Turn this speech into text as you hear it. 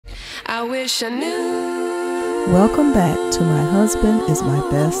I wish I knew. Welcome back to My Husband is My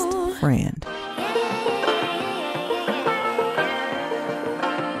Best Friend.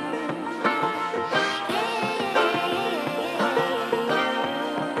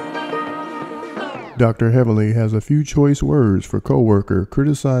 Dr. Heavenly has a few choice words for coworker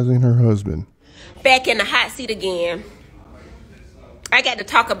criticizing her husband. Back in the hot seat again. I got to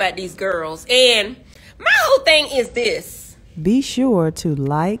talk about these girls. And my whole thing is this. Be sure to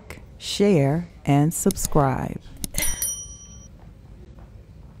like, share, and subscribe.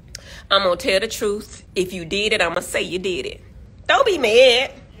 I'm going to tell the truth. If you did it, I'm going to say you did it. Don't be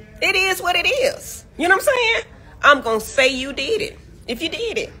mad. It is what it is. You know what I'm saying? I'm going to say you did it. If you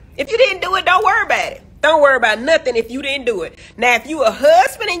did it. If you didn't do it, don't worry about it. Don't worry about nothing if you didn't do it. Now, if you a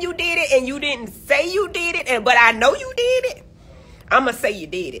husband and you did it and you didn't say you did it, but I know you did it, I'm going to say you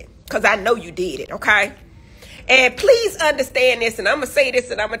did it because I know you did it, okay? And please understand this, and I'm going to say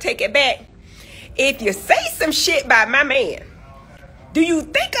this and I'm going to take it back. If you say some shit about my man, do you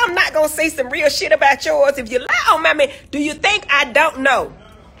think I'm not going to say some real shit about yours? If you lie on my man, do you think I don't know?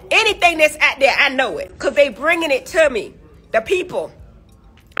 Anything that's out there, I know it because they bringing it to me. The people.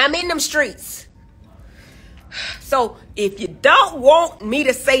 I'm in them streets. So if you don't want me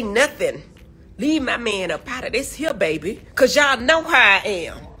to say nothing, leave my man up out of this here, baby. Because y'all know how I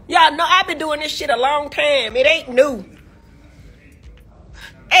am. Y'all know I've been doing this shit a long time. It ain't new.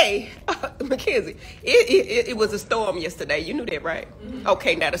 Hey, Mackenzie, it was a storm yesterday. You knew that, right? Mm-hmm.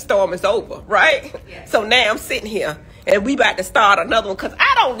 Okay, now the storm is over, right? Yeah. So now I'm sitting here and we about to start another one because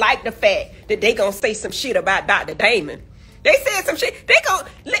I don't like the fact that they going to say some shit about Dr. Damon. They said some shit. They go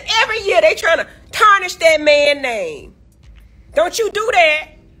every year. They trying to tarnish that man's name. Don't you do that?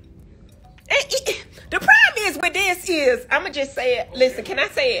 The problem is with this is I'ma just say it. Listen, can I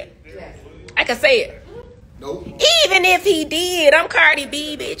say it? Yes. I can say it. Nope. Even if he did, I'm Cardi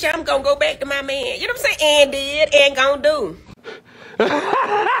B, bitch. I'm gonna go back to my man. You know what I'm saying? And did and gonna do.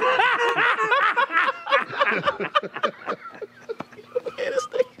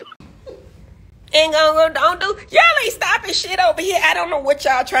 Ain't gonna go, don't do. Y'all ain't stopping shit over here. I don't know what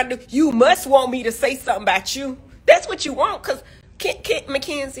y'all trying to do. You must want me to say something about you. That's what you want. Because,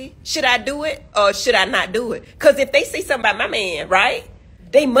 Mackenzie, should I do it or should I not do it? Because if they say something about my man, right,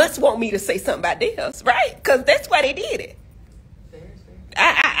 they must want me to say something about theirs, right? Because that's why they did it.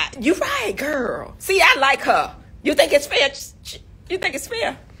 You right, girl. See, I like her. You think it's fair? You think it's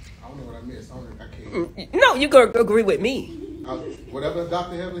fair? I don't know what I missed. I can't. No, you gonna agree with me. Whatever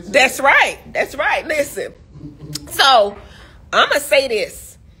Dr. Heavenly said. That's right. That's right. Listen. So, I'm going to say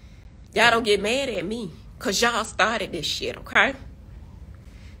this. Y'all don't get mad at me because y'all started this shit, okay?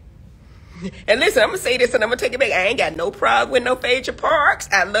 And listen, I'm going to say this and I'm going to take it back. I ain't got no problem with no Phaedra Parks.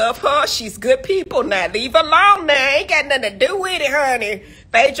 I love her. She's good people. Now, leave her alone now. I ain't got nothing to do with it, honey.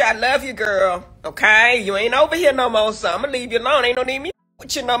 Phaedra, I love you, girl. Okay? You ain't over here no more, so I'm going to leave you alone. Ain't no need me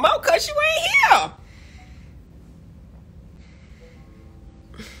with you no more because you ain't here.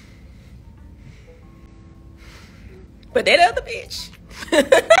 But that other bitch.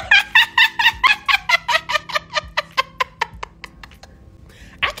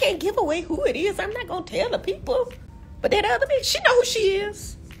 I can't give away who it is. I'm not going to tell the people. But that other bitch, she know who she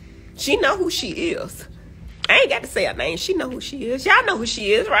is. She know who she is. I ain't got to say her name. She know who she is. Y'all know who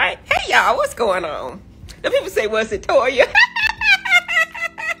she is, right? Hey, y'all, what's going on? The people say, what's it, Toya?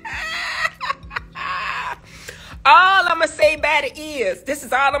 All I'm going to say about it is, this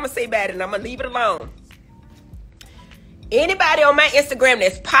is all I'm going to say about it, and I'm going to leave it alone. Anybody on my Instagram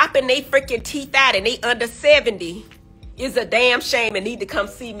that's popping they freaking teeth out and they under 70 is a damn shame and need to come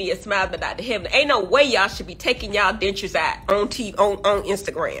see me at Smile But Dr. Heaven. Ain't no way y'all should be taking y'all dentures out on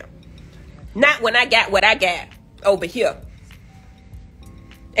Instagram. Not when I got what I got over here.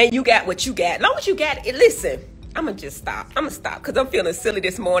 And you got what you got. As long as you got it, listen, I'm going to just stop. I'm going to stop because I'm feeling silly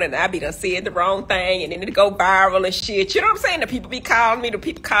this morning. I be done said the wrong thing and then it go viral and shit. You know what I'm saying? The people be calling me. The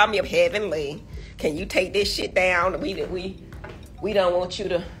people call me up heavenly. Can you take this shit down? We don't want you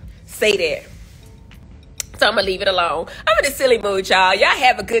to say that. So I'm going to leave it alone. I'm in a silly mood, y'all. Y'all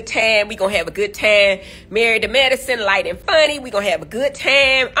have a good time. We going to have a good time. Married to medicine, light and funny. We going to have a good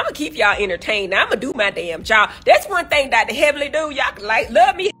time. I'm going to keep y'all entertained. Now, I'm going to do my damn job. That's one thing Dr. Heavenly do. Y'all can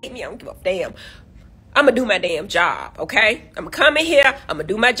love me, hate me. I don't give a damn. I'm going to do my damn job, okay? I'm going to come in here. I'm going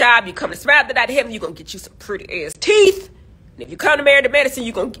to do my job. You come to Smile to Dr. Heaven, you're going to get you some pretty ass teeth. And if you come to Married to Medicine,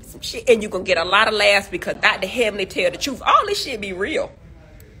 you're going to get some shit. And you're going to get a lot of laughs because Dr. Heavenly tell the truth. All this shit be real.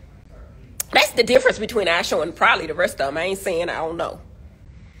 That's the difference between our show and probably the rest of them. I ain't saying I don't know.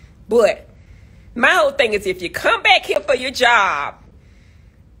 But my whole thing is if you come back here for your job,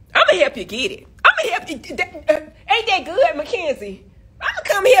 I'm going to help you get it. I'm going to help you. Ain't that good, Mackenzie? I'll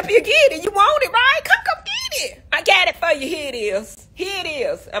come help you get it. You want it, right? Come get it. I got it for you. Here it is. Here it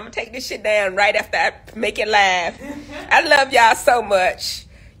is. I'm going to take this shit down right after I make it live. I love y'all so much.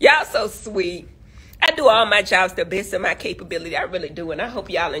 Y'all so sweet. I do all my jobs the best of my capability. I really do. And I hope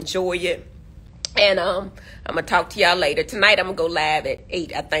y'all enjoy it. And I'm going to talk to y'all later. Tonight, I'm going to go live at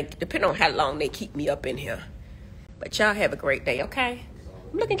 8, I think, depending on how long they keep me up in here. But y'all have a great day, okay?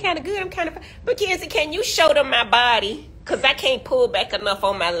 I'm looking kind of good. I'm kind of... Mackenzie, can you show them my body? Because I can't pull back enough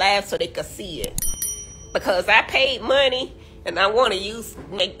on my live so they can see it. Because I paid money, and I want to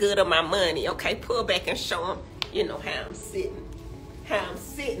make good of my money, okay? Pull back and show them, you know, how I'm sitting. How I'm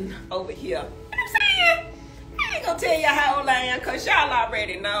sitting over here. You know what I'm saying? I ain't going to tell you how old I am, because y'all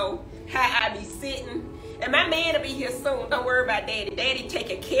already know how I be sitting. And my man will be here soon. Don't worry about daddy. Daddy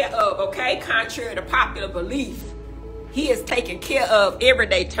taken care of, okay? Contrary to popular belief. He is taken care of every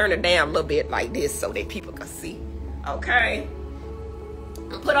day. Turn it down a little bit like this so that people can see, okay?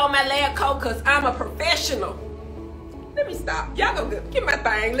 Put on my lab coat because I'm a professional. Let me stop. Y'all go get my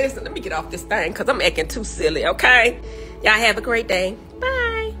thing. Listen, let me get off this thing because I'm acting too silly, okay? Y'all have a great day.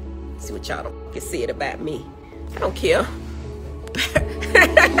 Bye. See what y'all can say it about me. I don't care.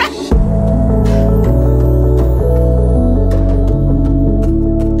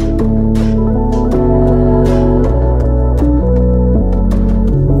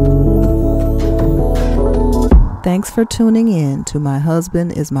 Thanks for tuning in to My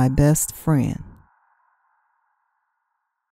Husband is My Best Friend.